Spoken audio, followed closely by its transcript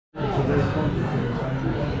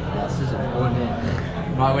That's disappointing.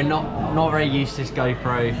 Right, we're not very used to this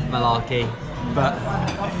GoPro malarkey, but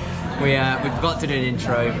we forgot to do an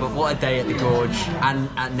intro. But what a day at the Gorge and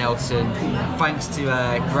at Nelson. Thanks to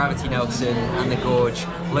Gravity Nelson and the Gorge,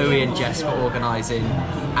 Loui and Jess for organising,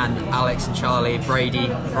 and Alex and Charlie, Brady,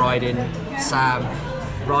 Bryden, Sam,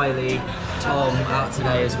 Riley, Tom out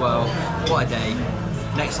today as well. What a day.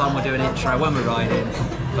 Next time we'll do an intro when we're riding.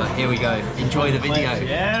 But here we go. Enjoy the video.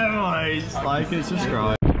 Yeah, boys. Like and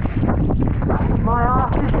subscribe. My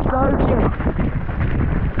arse is soaking.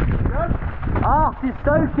 Arse is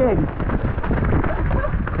soaking.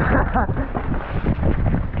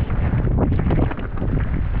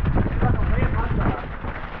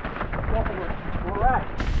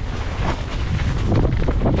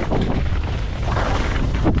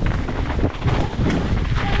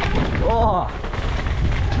 Oh.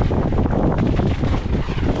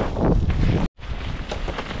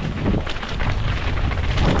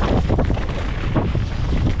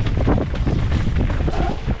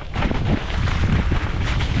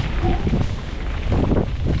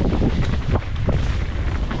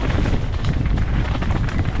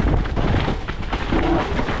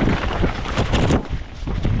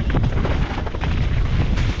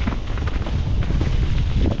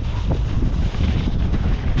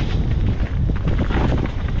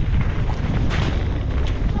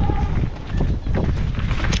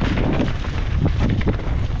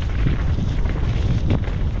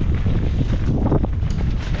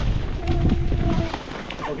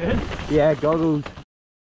 Yeah, goggles.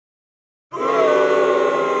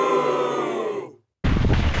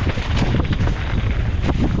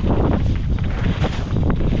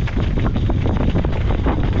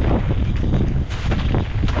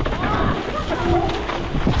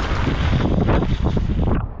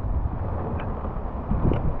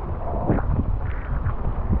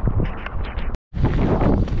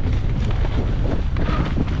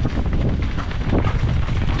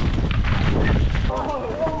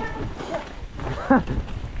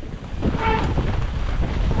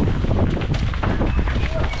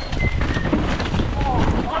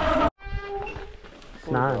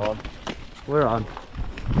 No, we're on.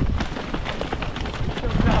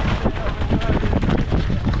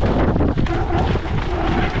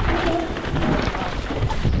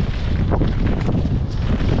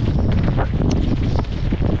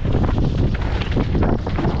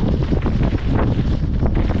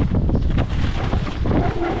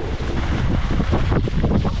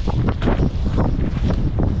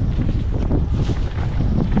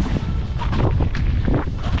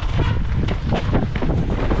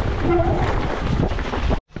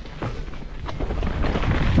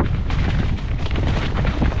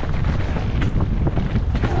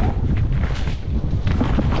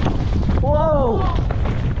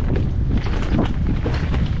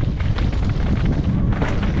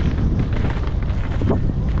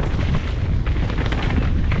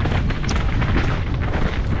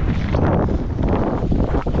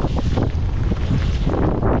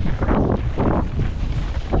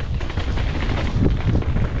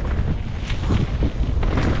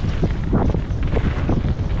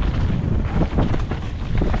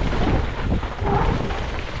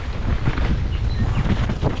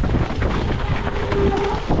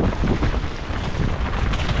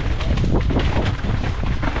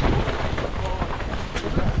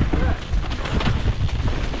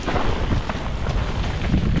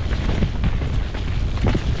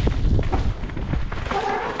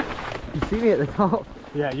 See me at the top?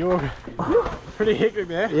 Yeah, you're pretty hectic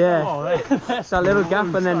there. Yeah. Oh, that's that little gap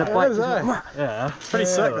and then the bike just went, yeah, pretty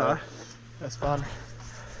sick though. That's fun.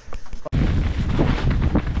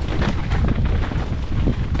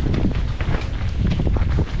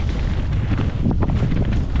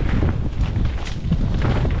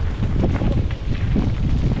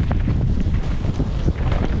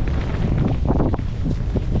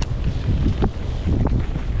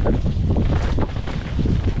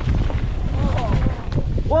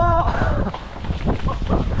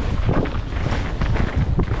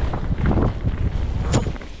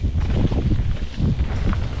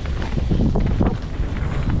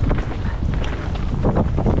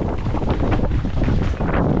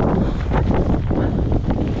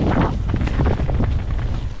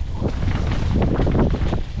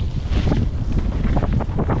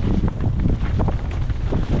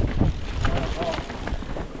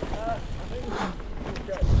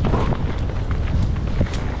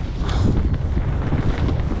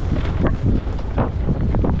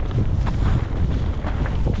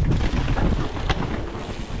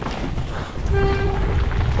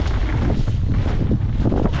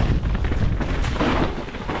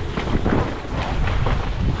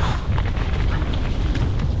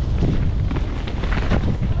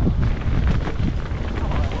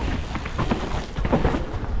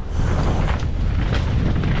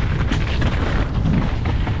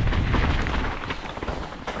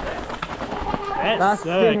 That's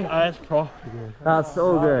sick. That's proper good. That's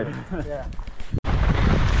so good. Yeah.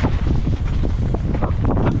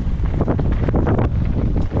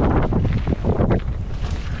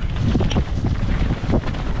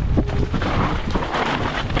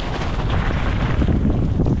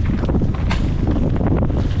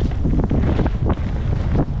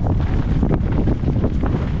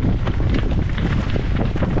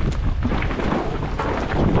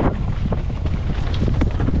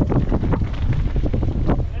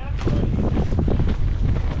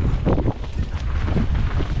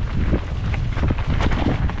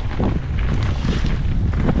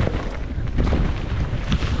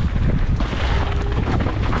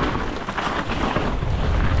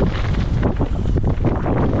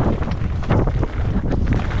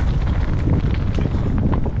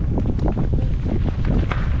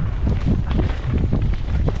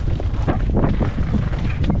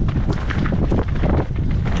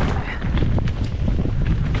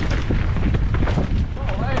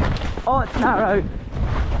 Oh, it's narrow.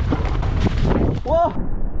 Whoa!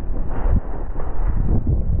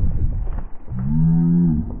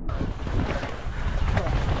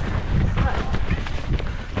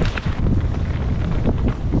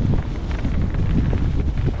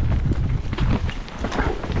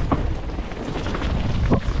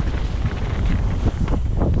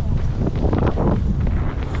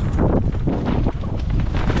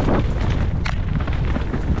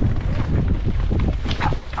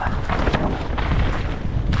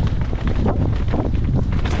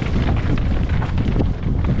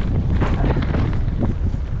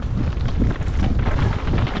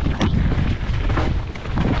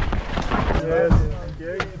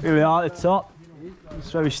 Here we are at the top.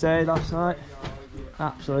 That's where we stayed last night.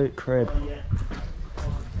 Absolute crib.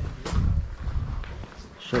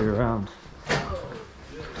 Show you around.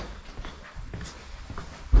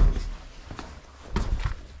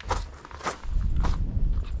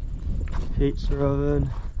 Pizza oven.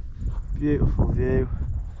 Beautiful view.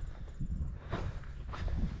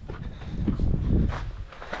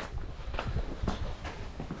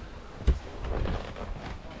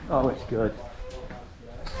 Oh, it's good.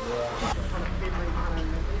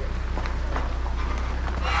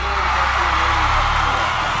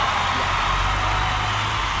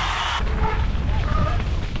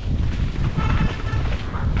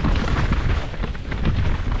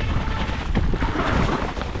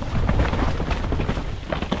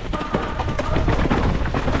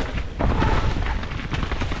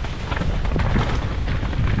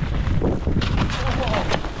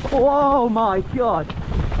 Oh my god!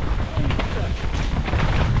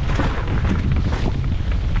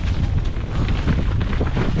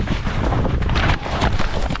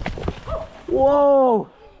 Whoa!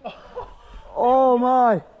 Oh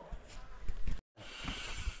my! I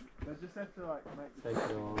just have to like make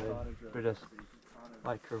We're just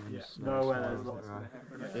like curving. nowhere there's lots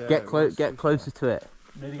of it. Get closer to it.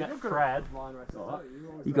 Need to get Fred.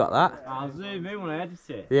 You got that? I'll zoom in when I edit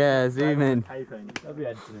it. Yeah, zoom in. There'll be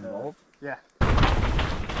editing involved. Yeah.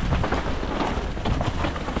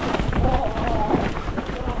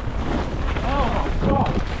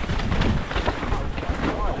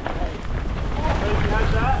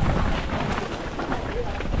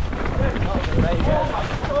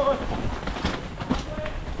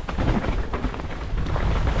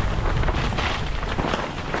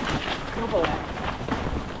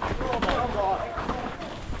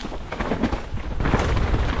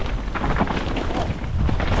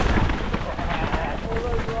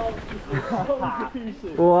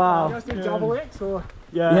 Wow. You guys do double X or?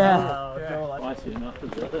 Yeah.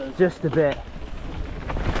 Just a bit.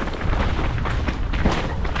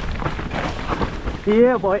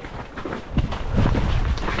 Yeah, boy.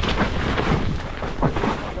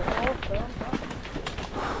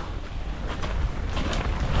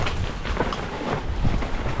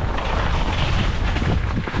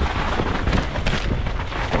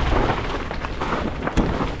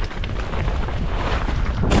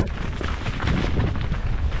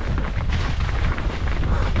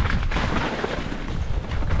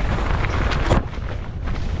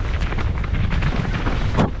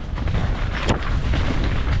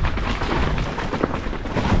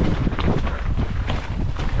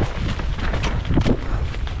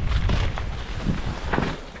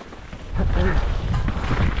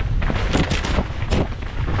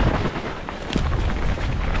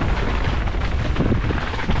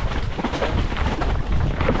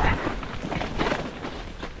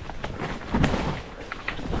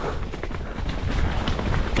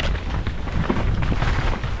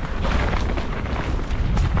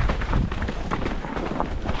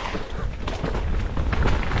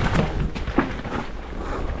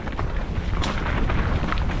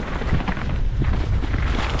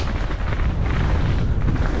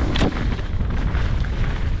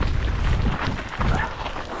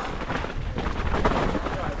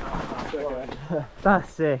 That's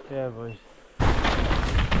sick. Yeah, boys.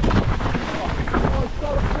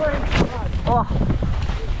 Oh.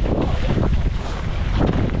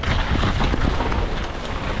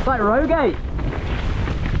 It's like Rogate.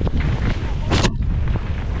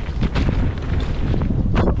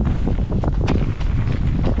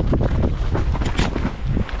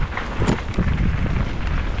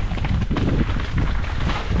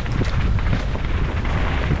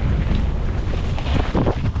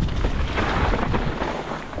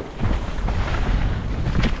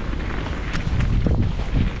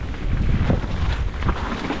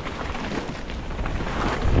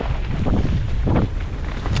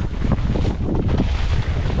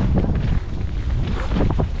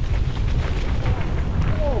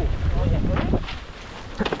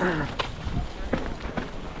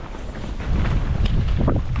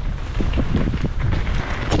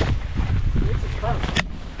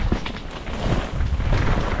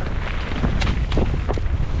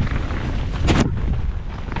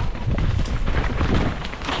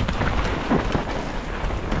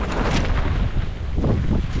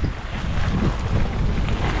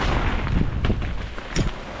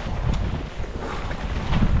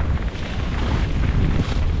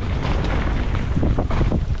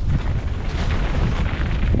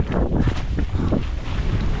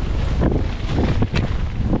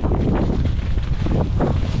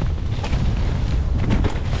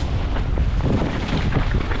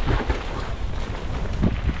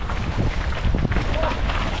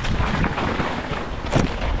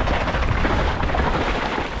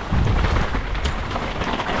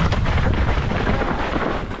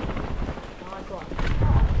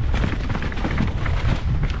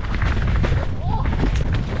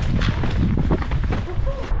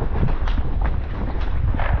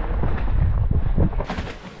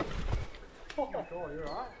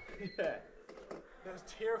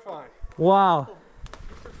 Terrifying. Wow.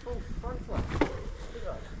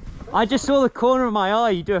 I just saw the corner of my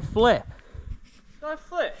eye, you do a flip. No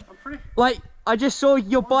flip. I'm pretty. Like, I just saw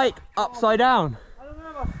your bike upside down. I don't know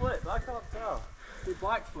if I flip, I can't tell. Your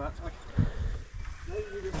bike flips.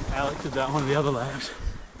 Alex did that one of the other laps.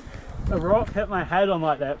 A rock hit my head on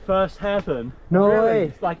like that first happen. No way.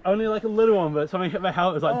 It's like only like a little one, but something hit my head.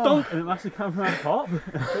 It was like dunk, and it must have come from on top.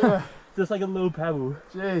 Yeah. Just like a little pebble.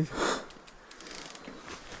 Jeez.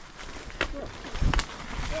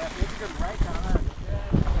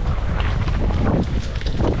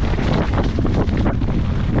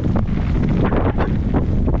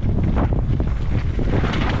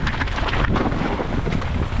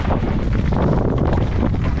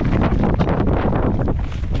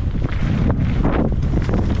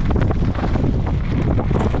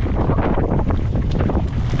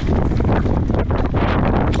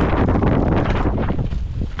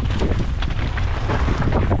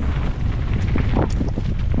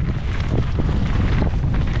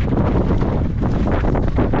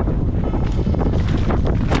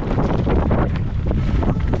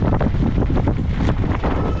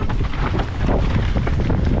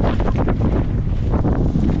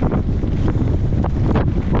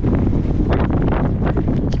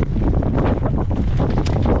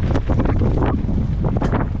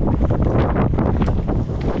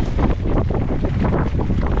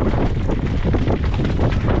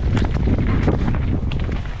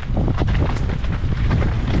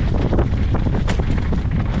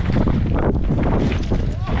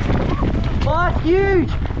 Huge!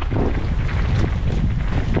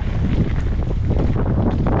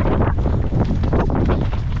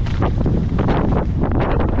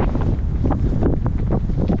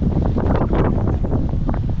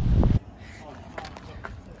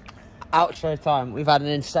 Outro time. We've had an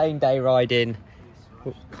insane day riding.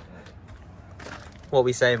 What are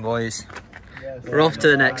we saying, boys? Yes. We're off to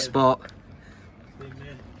the next spot.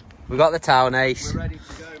 We got the town ace. We're ready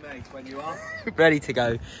to go, mate, when you are. Ready to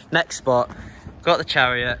go. Next spot. Got the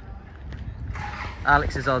chariot.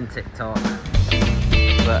 Alex is on TikTok.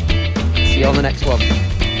 But see you on the next one.